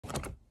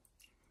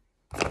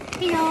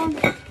Hey y'all,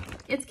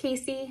 it's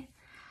Casey.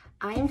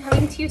 I am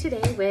coming to you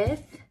today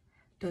with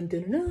dun,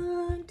 dun, dun,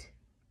 dun,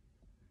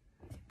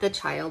 the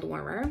child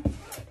warmer.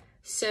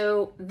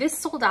 So this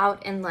sold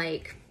out in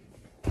like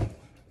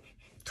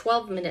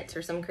 12 minutes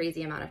or some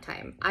crazy amount of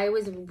time. I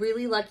was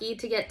really lucky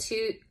to get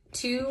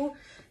two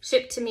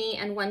shipped to me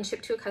and one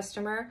shipped to a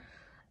customer.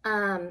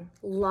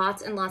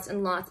 Lots and lots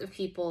and lots of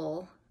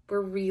people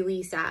were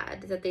really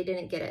sad that they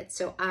didn't get it.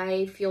 So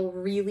I feel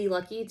really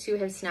lucky to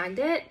have snagged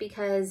it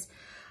because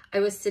I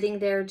was sitting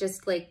there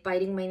just like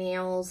biting my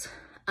nails.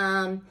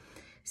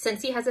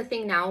 Scentsy has a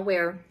thing now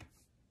where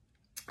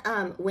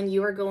when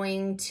you are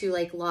going to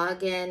like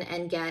log in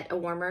and get a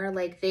warmer,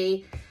 like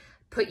they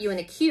put you in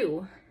a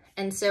queue.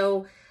 And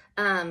so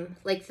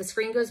like the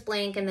screen goes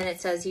blank and then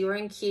it says you are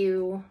in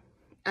queue,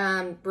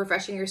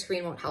 refreshing your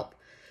screen won't help.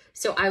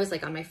 So I was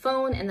like on my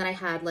phone and then I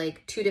had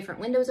like 2 different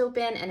windows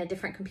open and a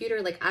different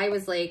computer. Like I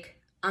was like,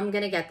 I'm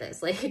gonna get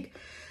this. Like,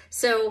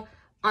 so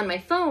on my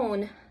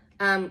phone,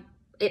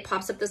 it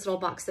pops up this little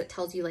box that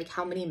tells you like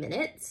how many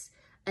minutes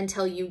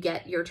until you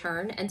get your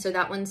turn. And so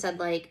that one said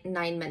like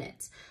 9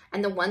 minutes.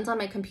 And the ones on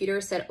my computer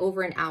said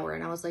over an hour.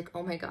 And I was like,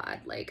 oh my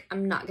God, like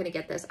I'm not gonna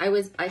get this. I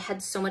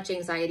had so much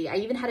anxiety. I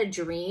even had a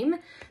dream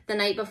the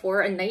night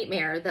before, a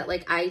nightmare that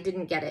like I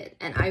didn't get it.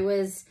 And I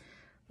was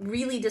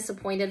really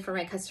disappointed for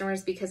my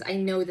customers because I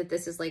know that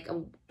this is like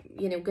a,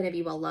 you know, gonna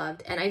be well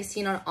loved. And I've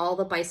seen on all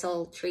the buy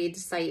sell trade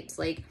sites,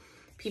 like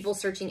people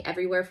searching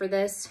everywhere for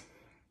this.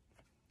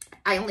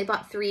 I only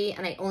bought 3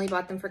 and I only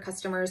bought them for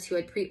customers who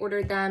had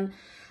pre-ordered them.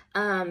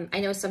 I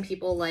know some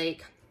people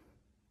like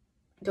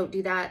don't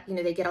do that. You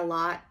know, they get a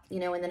lot, you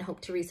know, and then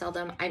hope to resell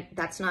them.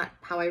 That's not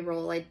how I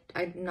roll.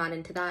 I'm not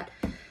into that.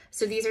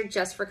 So these are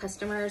just for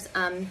customers.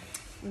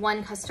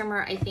 One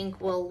customer I think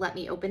will let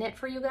me open it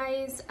for you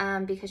guys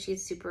because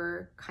she's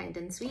super kind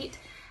and sweet.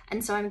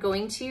 And so I'm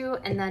going to,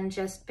 and then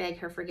just beg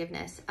her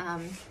forgiveness.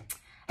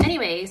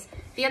 Anyways,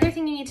 the other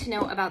thing you need to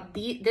know about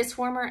this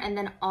warmer and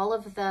then all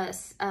of the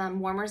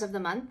warmers of the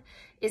month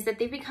is that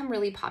they've become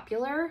really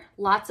popular.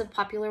 Lots of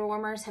popular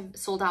warmers have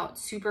sold out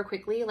super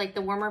quickly. Like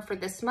the warmer for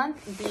this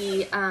month,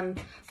 the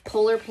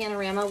Polar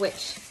Panorama,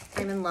 which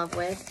I'm in love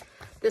with.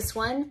 This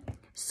one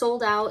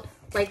sold out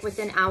like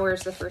within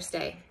hours the first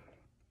day.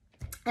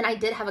 And I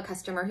did have a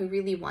customer who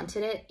really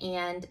wanted it.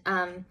 And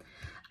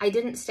I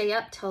didn't stay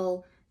up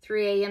till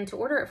 3 a.m. to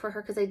order it for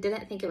her because I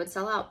didn't think it would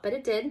sell out, but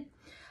it did.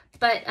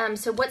 But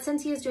so what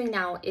Scentsy is doing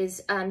now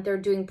is they're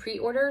doing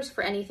pre-orders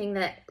for any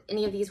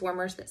of these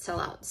warmers that sell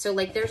out. So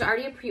like there's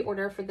already a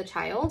pre-order for the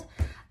child.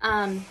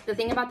 The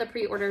thing about the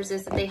pre-orders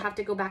is that they have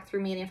to go back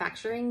through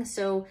manufacturing.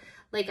 So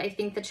like I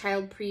think the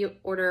child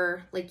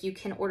pre-order, like you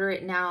can order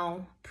it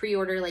now,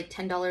 pre-order like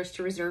 $10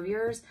 to reserve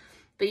yours,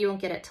 but you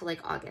won't get it till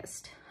like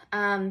August.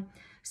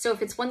 So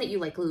if it's one that you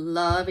like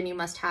love and you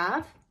must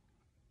have,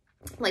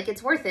 like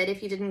it's worth it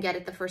if you didn't get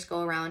it the first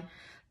go around.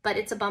 But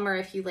it's a bummer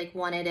if you like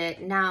wanted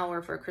it now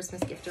or for a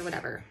Christmas gift or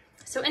whatever.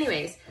 So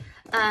anyways,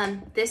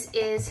 this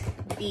is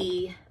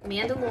the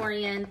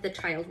Mandalorian, the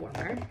child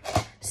warmer.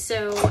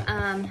 So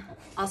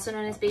also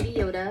known as Baby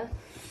Yoda.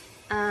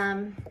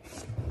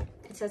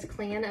 It says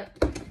clan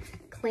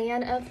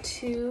of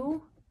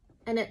 2,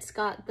 and it's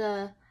got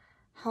the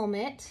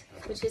helmet,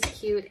 which is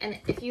cute. And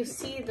if you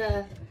see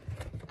the,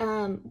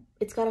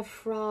 it's got a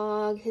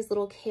frog, his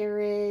little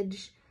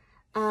carriage.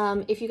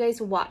 If you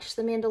guys watch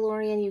The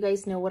Mandalorian, you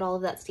guys know what all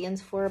of that stands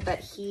for, but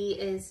he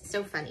is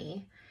so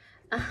funny,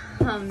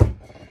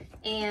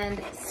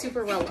 and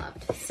super well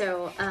loved.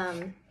 So,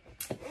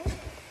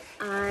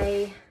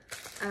 I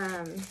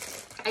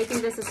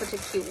think this is such a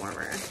cute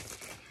warmer.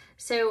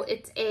 So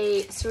it's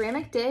a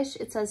ceramic dish.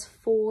 It says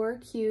 4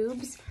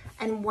 cubes.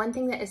 And one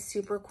thing that is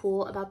super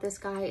cool about this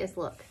guy is,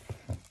 look,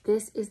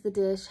 this is the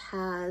dish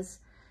has,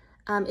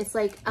 it's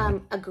like,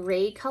 a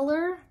gray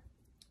color.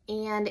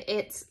 And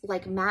it's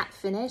like matte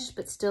finish,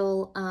 but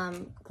still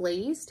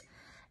glazed.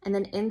 And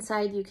then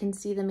inside you can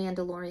see the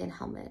Mandalorian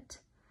helmet.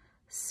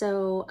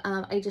 So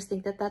I just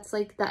think that that's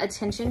like the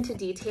attention to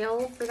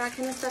detail for that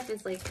kind of stuff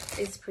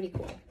is pretty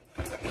cool.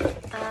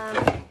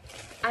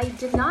 I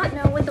did not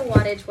know what the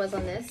wattage was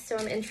on this, so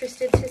I'm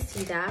interested to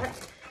see that.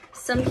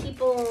 Some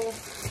people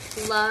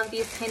love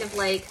these kind of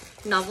like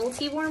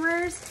novelty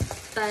warmers,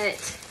 but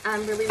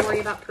I'm really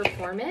worried about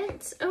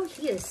performance. Oh,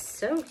 he is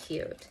so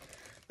cute.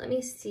 Let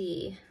me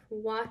see,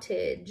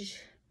 wattage.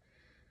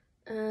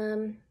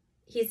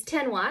 He's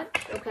 10 watt,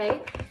 okay?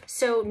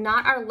 So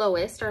not our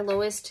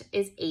lowest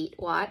is 8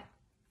 watt.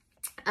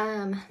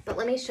 But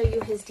let me show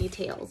you his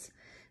details.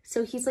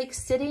 So he's like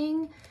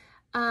sitting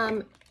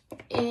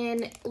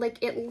in, like,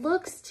 it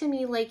looks to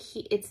me like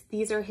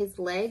these are his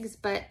legs,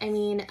 but I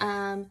mean,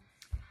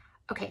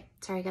 okay,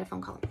 sorry, I got a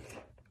phone call.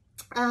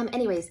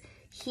 Anyways,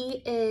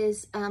 he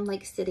is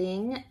like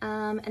sitting,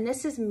 and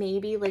this is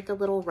maybe like a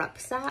little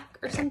rucksack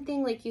or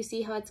something. Like you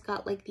see how it's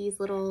got like these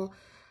little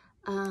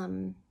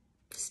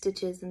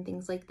stitches and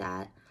things like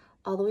that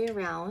all the way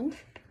around.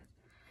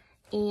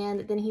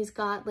 And then he's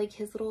got like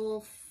his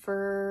little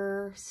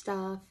fur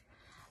stuff.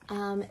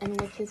 And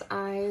look his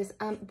eyes.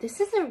 This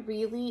is a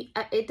really,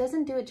 it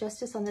doesn't do it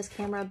justice on this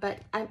camera, but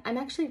I'm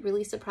actually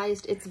really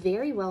surprised. It's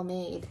very well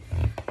made.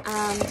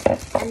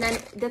 And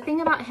then the thing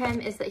about him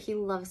is that he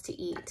loves to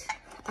eat.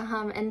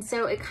 And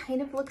so it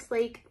kind of looks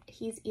like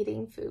he's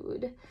eating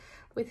food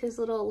with his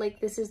little, like,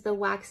 this is the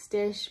wax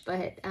dish,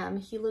 but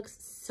he looks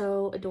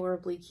so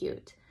adorably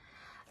cute.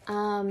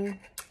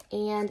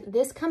 And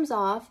this comes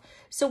off.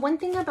 So one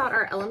thing about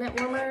our element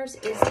warmers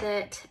is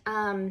that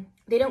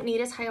they don't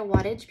need as high a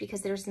wattage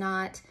because there's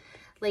not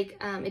like,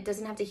 it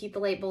doesn't have to heat the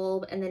light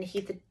bulb and then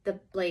heat the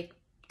like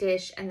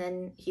dish and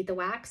then heat the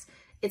wax.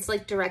 It's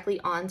like directly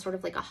on sort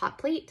of like a hot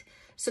plate.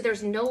 So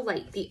there's no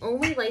light. The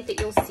only light that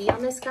you'll see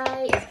on this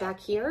guy is back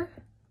here.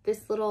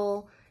 This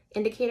little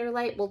indicator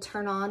light will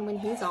turn on when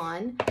he's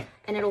on,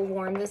 and it'll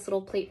warm this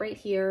little plate right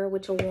here,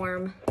 which will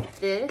warm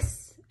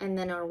this, and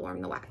then it'll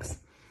warm the wax.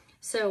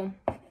 So,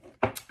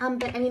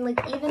 but I mean, like,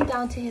 even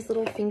down to his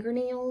little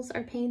fingernails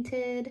are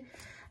painted,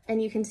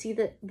 and you can see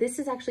that this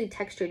is actually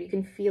textured. You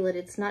can feel it.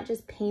 It's not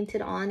just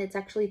painted on, it's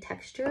actually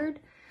textured.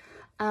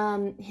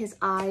 His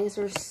eyes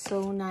are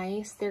so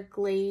nice. They're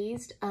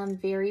glazed,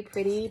 very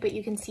pretty, but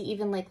you can see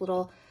even like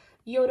little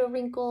Yoda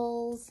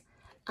wrinkles.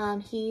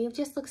 He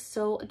just looks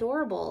so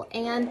adorable.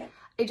 And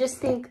I just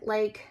think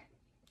like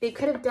they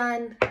could have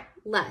done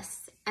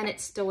less and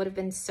it still would have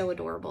been so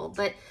adorable.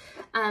 But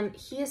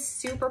he is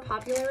super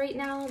popular right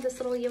now, this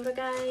little Yoda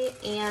guy.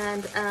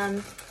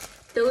 And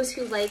those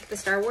who like the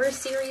Star Wars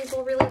series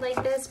will really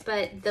like this,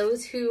 but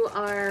those who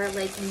are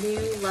like new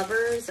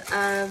lovers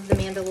of the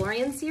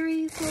Mandalorian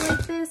series will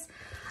like this.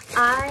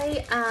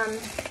 I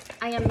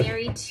am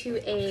married to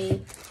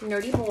a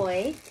nerdy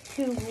boy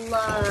who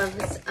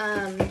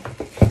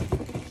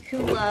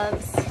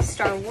loves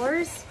Star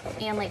Wars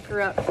and like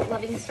grew up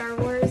loving Star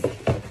Wars,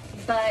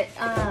 but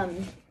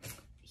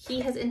he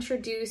has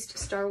introduced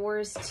Star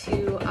Wars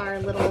to our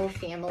little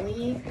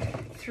family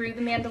through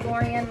The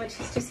Mandalorian, which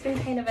has just been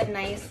kind of a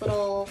nice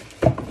little,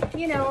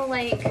 you know,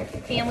 like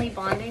family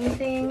bonding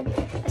thing,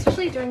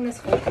 especially during this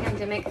whole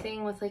pandemic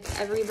thing with like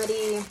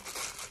everybody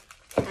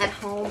at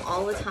home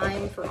all the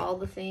time for all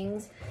the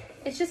things.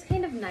 It's just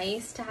kind of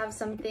nice to have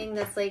something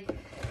that's like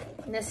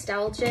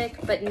nostalgic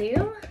but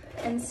new,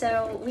 and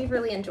so we've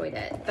really enjoyed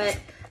it. But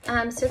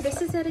so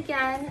this is it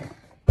again.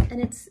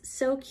 And it's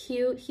so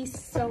cute.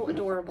 He's so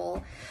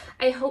adorable.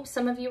 I hope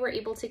some of you were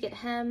able to get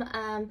him.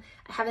 I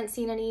haven't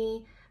seen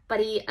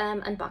anybody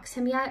unbox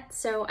him yet,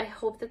 so I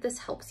hope that this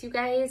helps you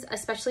guys,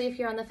 especially if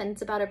you're on the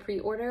fence about a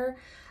pre-order.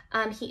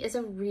 He is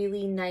a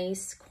really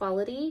nice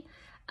quality.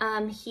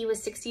 He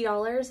was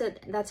 $60.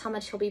 That's how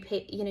much he'll be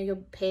paid. You know,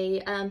 you'll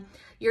pay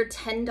your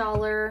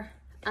 $10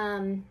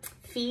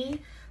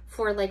 fee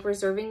for like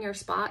reserving your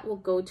spot will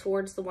go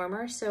towards the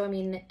warmer. So I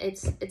mean,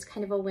 it's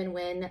kind of a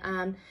win-win.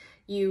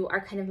 You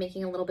are kind of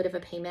making a little bit of a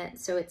payment,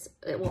 so it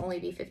will only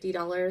be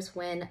 $50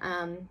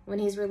 when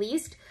he's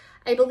released.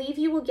 I believe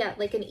you will get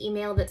like an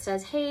email that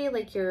says, hey,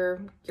 like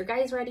your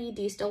guy's ready,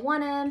 do you still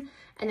want him?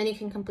 And then you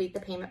can complete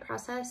the payment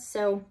process.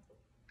 So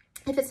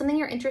if it's something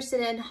you're interested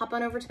in, hop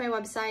on over to my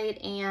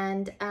website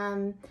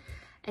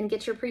and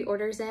get your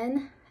pre-orders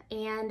in.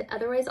 And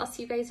otherwise, I'll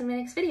see you guys in my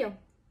next video.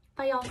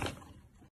 Bye, y'all.